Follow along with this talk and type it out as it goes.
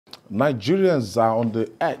Nigerians are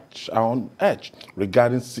on edge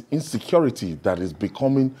regarding insecurity that is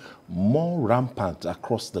becoming more rampant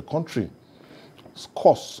across the country.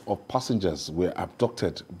 Scores of passengers were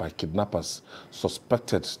abducted by kidnappers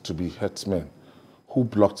suspected to be herdsmen who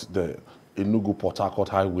blocked the Enugu Port Harcourt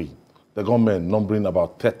highway. The gunmen, numbering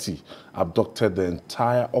about 30, abducted the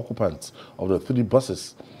entire occupants of the 3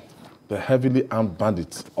 buses. The heavily armed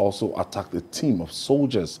bandits also attacked a team of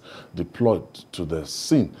soldiers deployed to the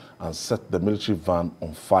scene and set the military van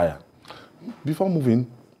on fire. Before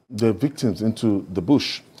moving the victims into the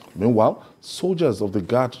bush, meanwhile, soldiers of the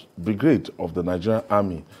Guard Brigade of the Nigerian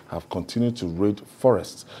Army have continued to raid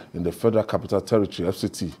forests in the Federal Capital Territory,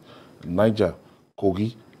 FCT, Niger,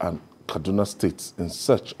 Kogi, and Kaduna states in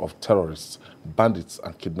search of terrorists, bandits,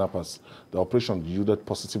 and kidnappers. The operation yielded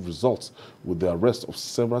positive results with the arrest of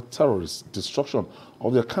several terrorists, destruction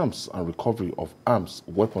of their camps, and recovery of arms,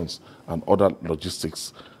 weapons, and other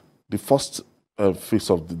logistics. The first phase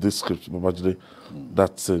of this script, Babajide,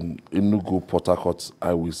 that's Enugu Port Harcourt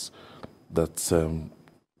highways, that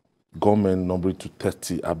gunmen numbering to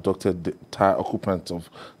 30 abducted the entire occupants of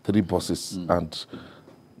 3 buses and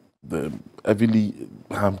the heavily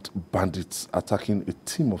armed bandits attacking a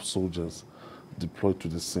team of soldiers deployed to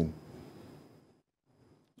the scene.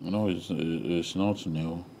 No, it's not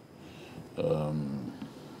new.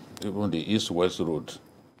 Even the East-West Road,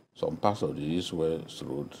 some parts of the East-West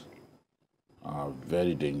Road are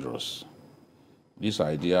very dangerous. This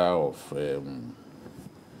idea of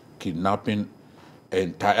kidnapping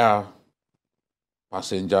entire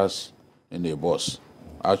passengers in a bus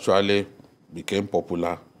actually became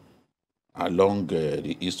popular along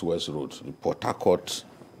the East-West Road, the Port Harcourt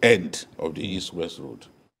end of the East-West Road.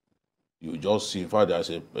 You just see, in fact, there's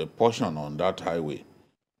a portion on that highway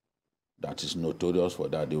that is notorious for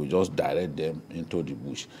that. They will just direct them into the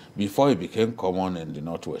bush. Before it became common in the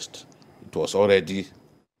Northwest, it was already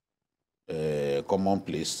a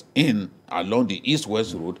commonplace along the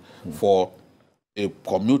East-West Road for a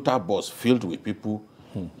commuter bus filled with people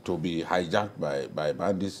to be hijacked by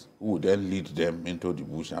bandits who would then lead them into the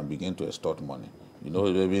bush and begin to extort money. You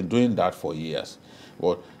know, they've been doing that for years.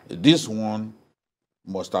 But this one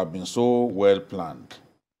must have been so well planned.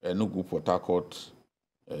 Enugu Port Harcourt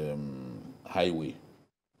highway.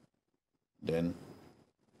 Then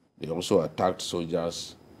they also attacked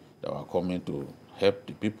soldiers that were coming to help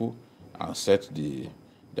the people and set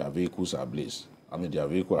their vehicles ablaze. Their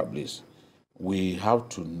vehicle ablaze. We have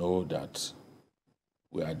to know that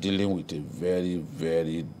we are dealing with a very,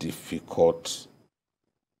 very difficult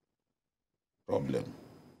problem.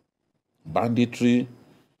 Banditry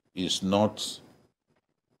is not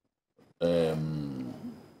a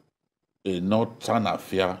northern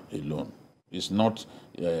affair alone. It's not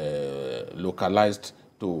localized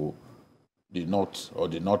to the north or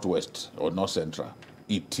the northwest or north central.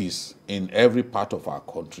 It is in every part of our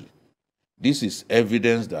country. This is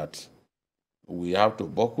evidence that we have to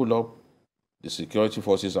buckle up. The security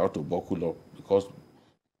forces have to buckle up because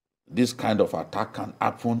this kind of attack can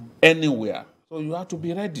happen anywhere. So you have to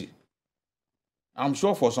be ready. I'm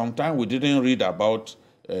sure for some time we didn't read about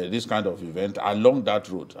this kind of event along that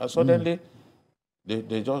road. And suddenly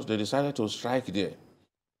they decided to strike there.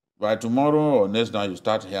 By tomorrow or next night you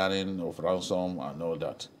start hearing of ransom and all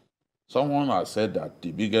that. Someone has said that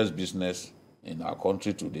the biggest business in our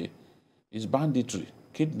country today is banditry,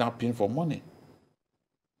 kidnapping for money.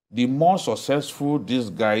 The more successful these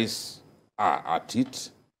guys are at it,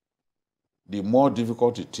 the more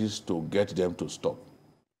difficult it is to get them to stop.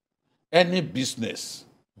 Any business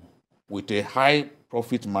with a high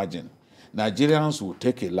profit margin, Nigerians will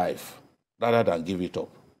take a life rather than give it up.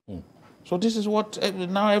 So this is what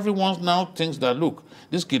now everyone now thinks that, look,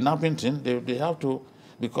 this kidnapping thing, they have to,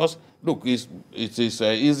 because, look, it is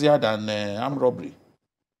easier than armed robbery.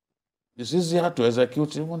 It's easier to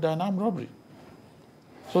execute even than armed robbery.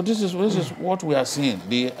 So this is what we are seeing.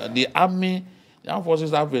 The armed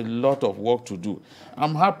forces have a lot of work to do.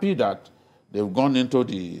 I'm happy that they've gone into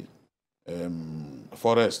the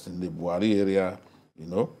forest in the Buhari area, you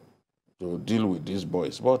know, to deal with these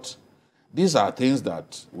boys. But these are things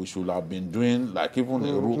that we should have been doing, like even on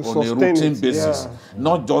a routine basis,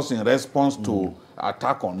 not just in response to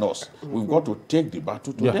attack on us. We've got to take the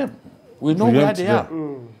battle to them. We know where they are.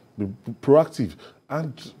 Be proactive.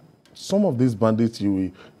 And some of these bandits,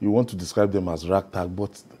 you want to describe them as ragtag,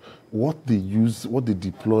 but what they use, what they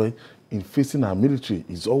deploy in facing our military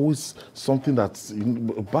is always something that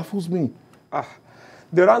baffles me.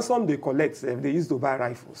 The ransom they collect, they use to buy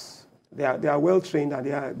rifles. They are well trained, and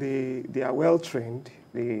they are well trained.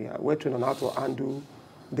 They are well trained on how to handle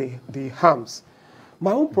the arms.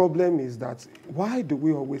 My own problem is that why do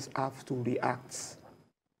we always have to react?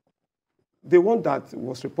 The one that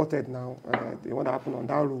was reported now, the one that happened on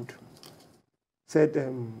that road, said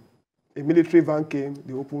a military van came,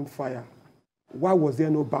 they opened fire. Why was there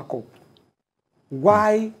no backup?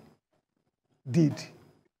 Why did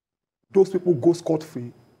those people go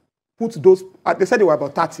scot-free? Put those, they said they were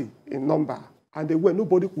about 30 in number, and they were,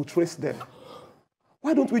 nobody could trace them.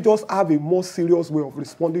 Why don't we just have a more serious way of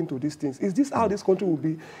responding to these things? Is this how this country will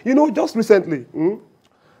be? You know, just recently,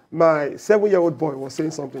 my 7-year-old boy was saying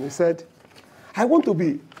something. He said, I want to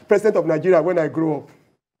be president of Nigeria when I grow up.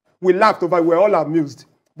 We laughed over it, we were all amused.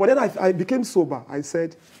 But then I became sober. I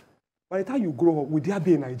said, by the time you grow up, will there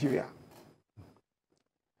be a Nigeria?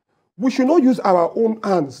 We should not use our own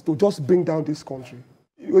hands to just bring down this country.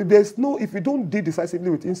 There's no, if you don't deal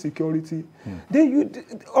decisively with insecurity, then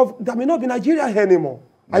there may not be Nigeria anymore.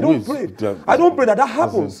 I don't pray that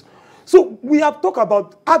happens. So we have talked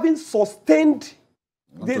about having sustained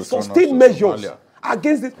measures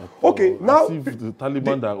against it. Okay, now the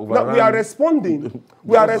Taliban now we are responding.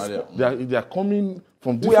 They are coming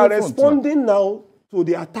from different We are responding now to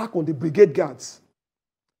the attack on the brigade guards.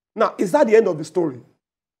 Now, is that the end of the story?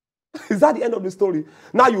 Is that the end of the story?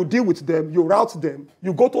 Now you deal with them, you rout them,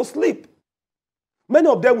 you go to sleep. Many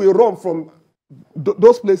of them will run from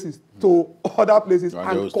those places to other places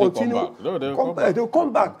and continue. They'll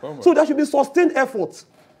come back. So there should be sustained efforts.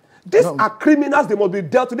 These are criminals, they must be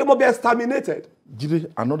dealt with, they must be exterminated.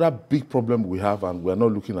 Another big problem we have and we're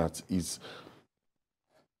not looking at is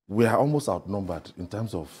we are almost outnumbered in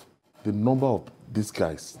terms of the number of these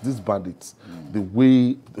guys, these bandits, the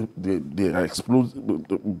way they are exploding,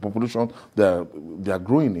 the population, they are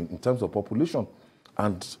growing in terms of population,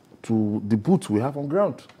 and to the boots we have on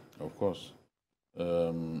ground. Of course.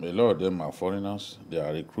 A lot of them are foreigners. They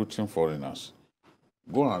are recruiting foreigners.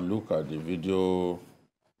 Go and look at the video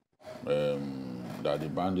that the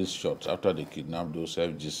bandits shot after they kidnapped those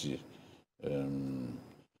FGC,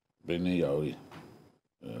 Brini Yauri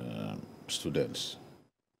students.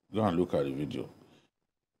 Go and look at the video.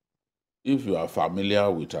 If you are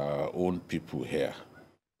familiar with our own people here,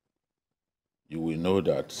 you will know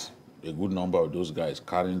that a good number of those guys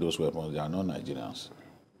carrying those weapons, they are not Nigerians.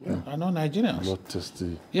 They are not Nigerians. Not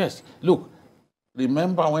testy. Yes. Look,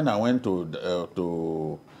 remember when I went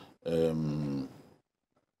to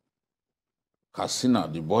Katsina,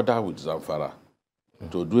 the border with Zamfara,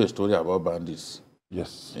 to do a story about bandits?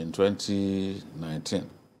 Yes. In 2019.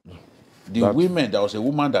 The women, there was a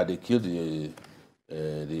woman that they killed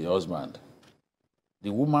the husband. The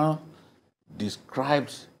woman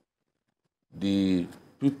described the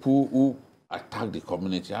people who attacked the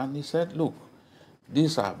community, and he said, look,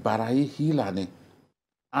 these are Barai Hilani.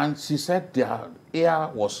 And she said their hair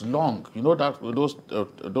was long. You know that those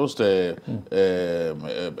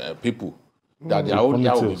people that their own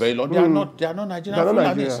hair will be very long. They are not Nigerian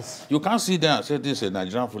Fulanis. You can't see them and say this is a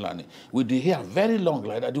Nigerian Fulani with the hair very long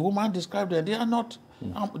like that. The woman described them. They are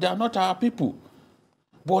not our people.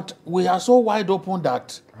 But we are so wide open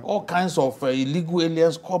that all kinds of illegal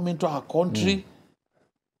aliens come into our country.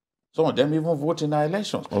 Some of them even vote in our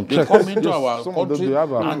elections. They come into our country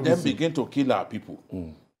and then begin to kill our people.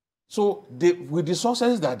 So with the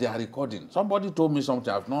sources that they are recording, somebody told me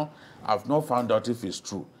something I've not found out if it's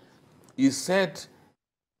true. He said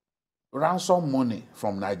ransom money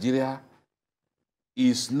from Nigeria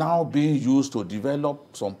is now being used to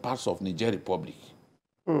develop some parts of Niger Republic.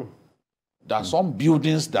 There are some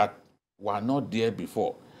buildings that were not there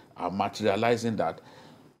before are materializing that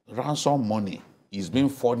ransom money is being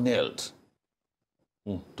funneled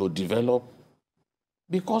to develop,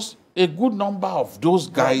 because a good number of those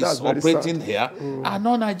guys operating here are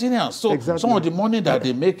not Nigerians. So some of the money that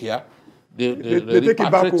they make here, they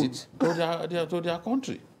repatriate it to their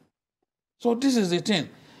country. So this is the thing.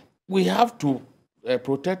 We have to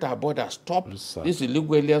protect our borders, stop these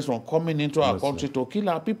illegal aliens from coming into our country to kill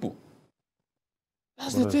our people.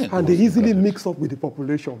 That's the thing. And they easily mix up with the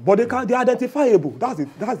population. But they're identifiable. That's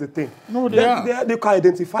the thing. No, they can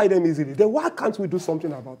identify them easily. Then why can't we do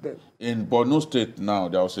something about them? In Borno State now,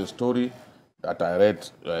 there was a story that I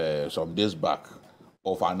read some days back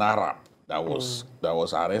of an Arab that was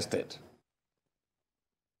arrested.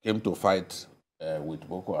 Came to fight with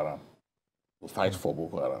Boko Haram. To fight for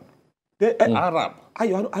Boko Haram. Arab.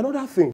 Another thing.